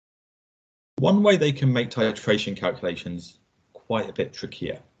One way they can make titration calculations quite a bit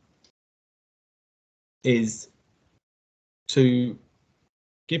trickier is to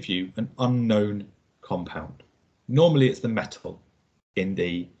give you an unknown compound. Normally it's the metal in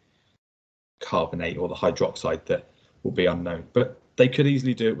the carbonate or the hydroxide that will be unknown, but they could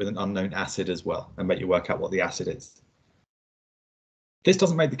easily do it with an unknown acid as well and make you work out what the acid is. This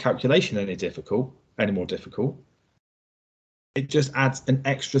doesn't make the calculation any more difficult. It just adds an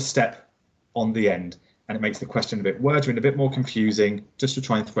extra step on the end and it makes the question a bit wordy and a bit more confusing just to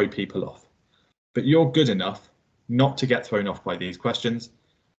try and throw people off. But you're good enough not to get thrown off by these questions.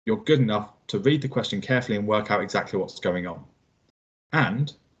 You're good enough to read the question carefully and work out exactly what's going on.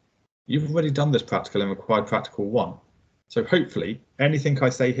 And you've already done this practical and required practical 1. So hopefully anything I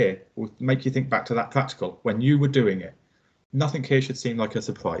say here will make you think back to that practical when you were doing it. Nothing here should seem like a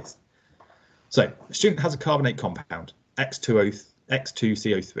surprise. So a student has a carbonate compound,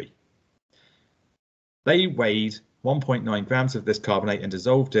 X2CO3. They weighed 1.9 grams of this carbonate and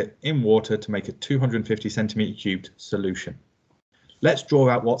dissolved it in water to make a 250 centimetre cubed solution. Let's draw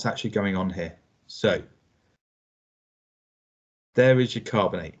out what's actually going on here. So there is your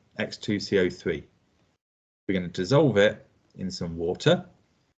carbonate, X2CO3. We're going to dissolve it in some water.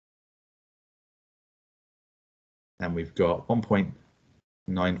 And we've got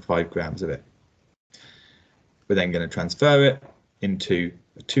 1.95 grams of it. We're then going to transfer it into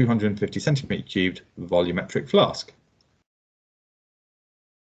a 250 centimetre cubed volumetric flask.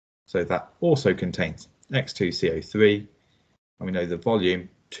 So that also contains X2CO3, and we know the volume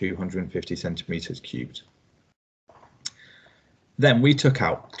 250 centimetres cubed. Then we took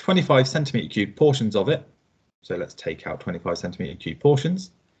out 25 centimetre cubed portions of it. So let's take out 25 centimetre cubed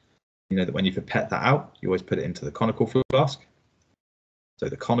portions. You know that when you pipette that out, you always put it into the conical flask. So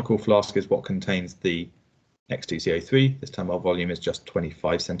the conical flask is what contains the X2CO3. This time our volume is just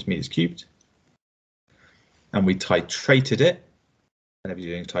 25 centimetres cubed. And we titrated it. Whenever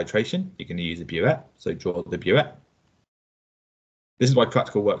you're doing titration, you're going to use a burette. So draw the burette. This is why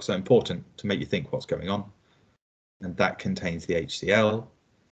practical work is so important, to make you think what's going on. And that contains the HCl.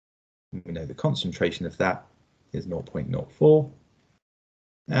 We know the concentration of that is 0.04.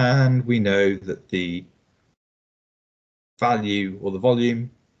 And we know that the value or the volume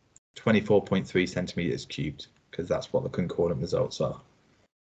 24.3 centimetres cubed, because that's what the concordant results are.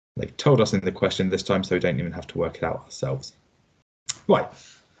 They've told us in the question this time, so we don't even have to work it out ourselves. Right,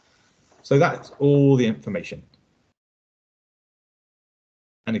 so that's all the information.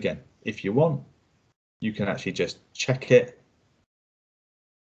 And again, if you want, you can actually just check it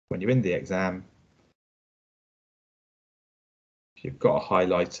when you're in the exam. If you've got a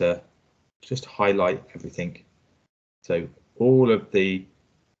highlighter, just highlight everything. So all of the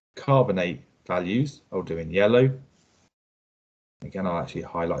carbonate values I'll do in yellow. Again, I'll actually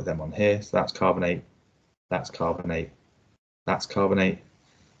highlight them on here. So that's carbonate, that's carbonate, that's carbonate,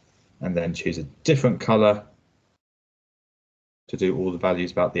 and then choose a different colour to do all the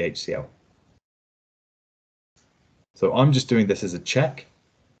values about the HCl. So I'm just doing this as a check,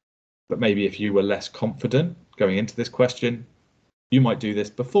 but maybe if you were less confident going into this question, you might do this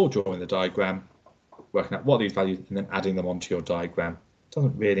before drawing the diagram, working out what these values and then adding them onto your diagram. It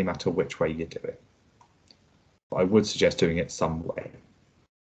doesn't really matter which way you do it, but I would suggest doing it some way.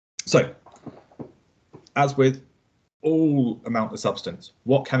 So, as with all amount of substance,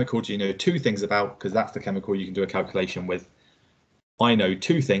 what chemical do you know 2 things about? Because that's the chemical you can do a calculation with. I know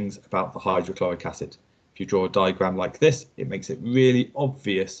 2 things about the hydrochloric acid. If you draw a diagram like this, it makes it really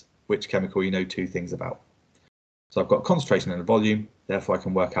obvious which chemical you know 2 things about. So I've got concentration and a volume, therefore I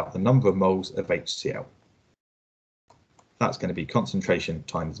can work out the number of moles of HCl. That's going to be concentration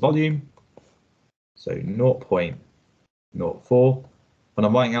times volume, so 0.04. When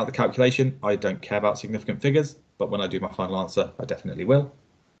I'm writing out the calculation, I don't care about significant figures, but when I do my final answer, I definitely will.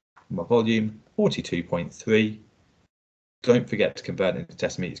 My volume, 42.3. Don't forget to convert it into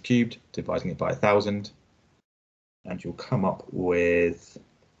decimeters cubed, dividing it by 1,000, and you'll come up with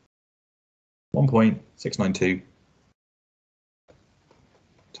 1.692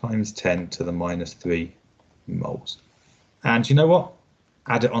 times 10 to the minus 3 moles. And you know what?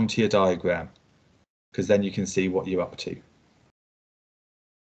 Add it onto your diagram, because then you can see what you're up to.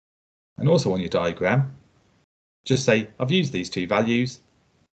 And also on your diagram, just say, I've used these 2 values.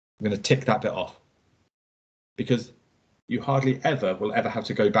 I'm going to tick that bit off, because you hardly ever will ever have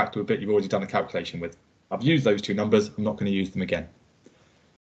to go back to a bit you've already done a calculation with. I've used those 2 numbers, I'm not going to use them again.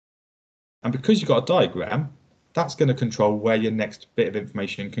 And because you've got a diagram, that's going to control where your next bit of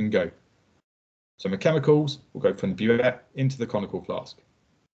information can go. So my chemicals will go from the burette into the conical flask.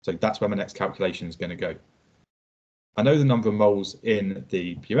 So that's where my next calculation is going to go. I know the number of moles in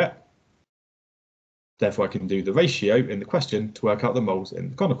the burette, Therefore, I can do the ratio in the question to work out the moles in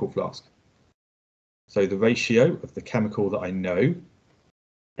the conical flask. So the ratio of the chemical that I know,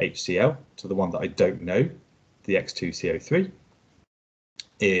 HCl, to the one that I don't know, the X2CO3,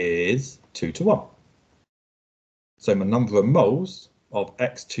 is 2 to 1. So my number of moles of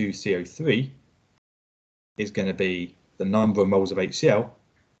X2CO3 is going to be the number of moles of HCl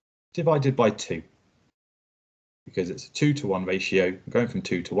divided by 2. Because it's a 2 to 1 ratio, I'm going from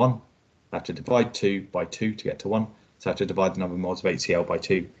 2 to 1. I have to divide 2 by 2 to get to 1. So I have to divide the number of moles of HCl by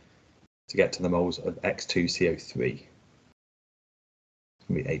 2 to get to the moles of X2CO3. It's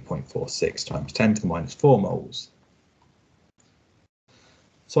going to be 8.46 times 10 to the minus 4 moles.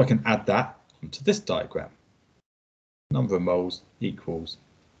 So I can add that onto this diagram. Number of moles equals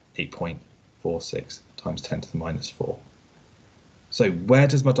 8.46 times 10 to the minus 4. So where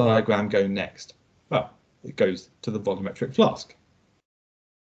does my diagram go next? Well, it goes to the volumetric flask.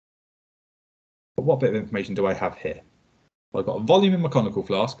 But what bit of information do I have here? Well, I've got a volume in my conical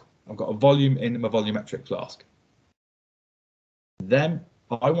flask. I've got a volume in my volumetric flask. Then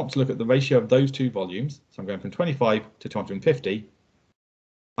I want to look at the ratio of those two volumes. So I'm going from 25 to 250.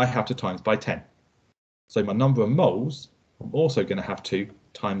 I have to times by 10. So my number of moles, I'm also going to have to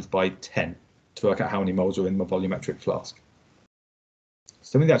times by 10 to work out how many moles are in my volumetric flask.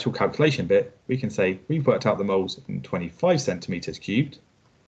 So in the actual calculation bit, we can say we've worked out the moles in 25 centimeters cubed,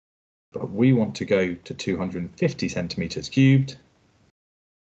 but we want to go to 250 centimeters cubed.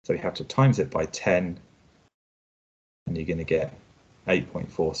 So we have to times it by 10, and you're going to get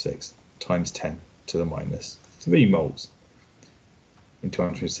 8.46 times 10 to the minus 3 moles in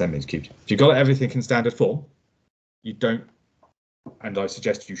 200 centimeters cubed. If you've got everything in standard form, you don't, and I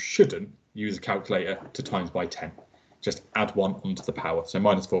suggest you shouldn't, use a calculator to times by 10. Just add 1 onto the power. So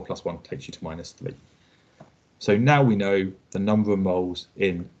minus 4 plus 1 takes you to minus 3. So now we know the number of moles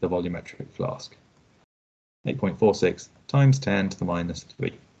in the volumetric flask. 8.46 times 10 to the minus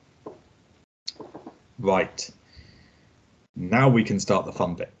 3. Right. Now we can start the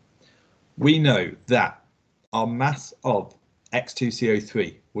fun bit. We know that our mass of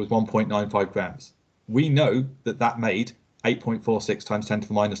X2CO3 was 1.95 grams. We know that that made 8.46 times 10 to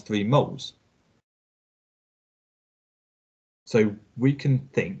the minus 3 moles. So we can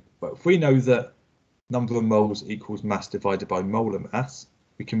think, well, if we know that number of moles equals mass divided by molar mass,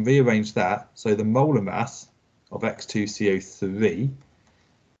 we can rearrange that so the molar mass of X2CO3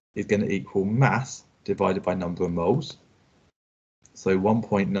 is going to equal mass divided by number of moles. So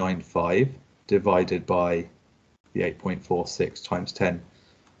 1.95 divided by the 8.46 times 10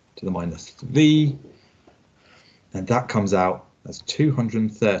 to the minus 3, and that comes out as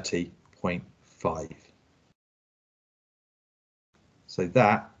 230.5. So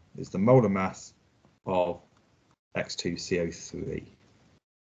that is the molar mass of X2CO3.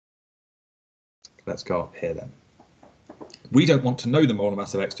 Let's go up here then. We don't want to know the molar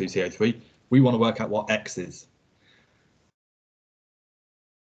mass of X2CO3. We want to work out what X is.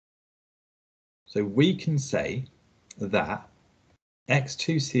 So we can say that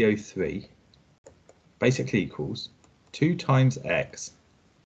X2CO3 basically equals 2 times X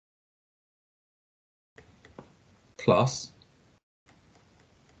plus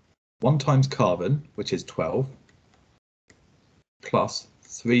 1 times carbon, which is 12, plus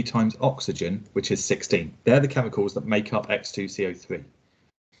 3 times oxygen, which is 16. They're the chemicals that make up X2CO3.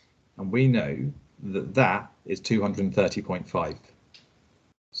 And we know that that is 230.5.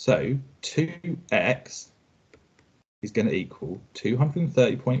 So 2x is going to equal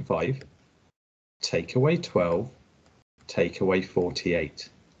 230.5, take away 12, take away 48.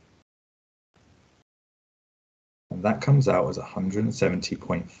 And that comes out as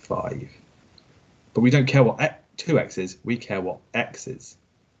 170.5. But we don't care what 2x is, we care what x is.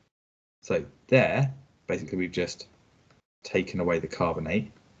 So there, basically we've just taken away the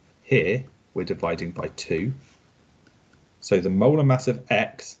carbonate. Here, we're dividing by 2. So the molar mass of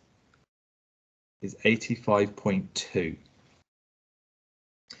X is 85.2.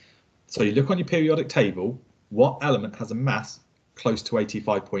 So you look on your periodic table, what element has a mass close to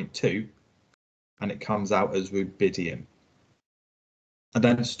 85.2, and it comes out as rubidium. And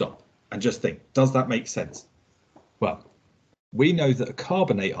then stop and just think, does that make sense? Well, we know that a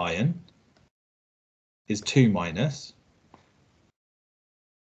carbonate ion is 2 minus,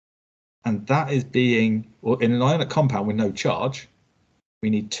 and that is being, or in an ionic compound with no charge, we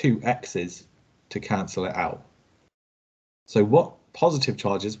need 2 x's to cancel it out. So what positive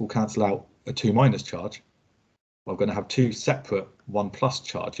charges will cancel out a 2 minus charge? Well, we're going to have 2 separate 1 plus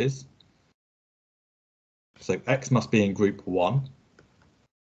charges. So X must be in group 1,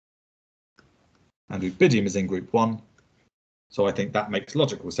 and rubidium is in group 1. So I think that makes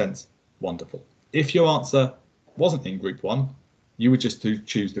logical sense. Wonderful. If your answer wasn't in group 1, you would just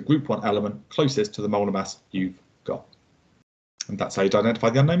choose the group 1 element closest to the molar mass you've got. And that's how you identify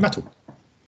the unknown metal.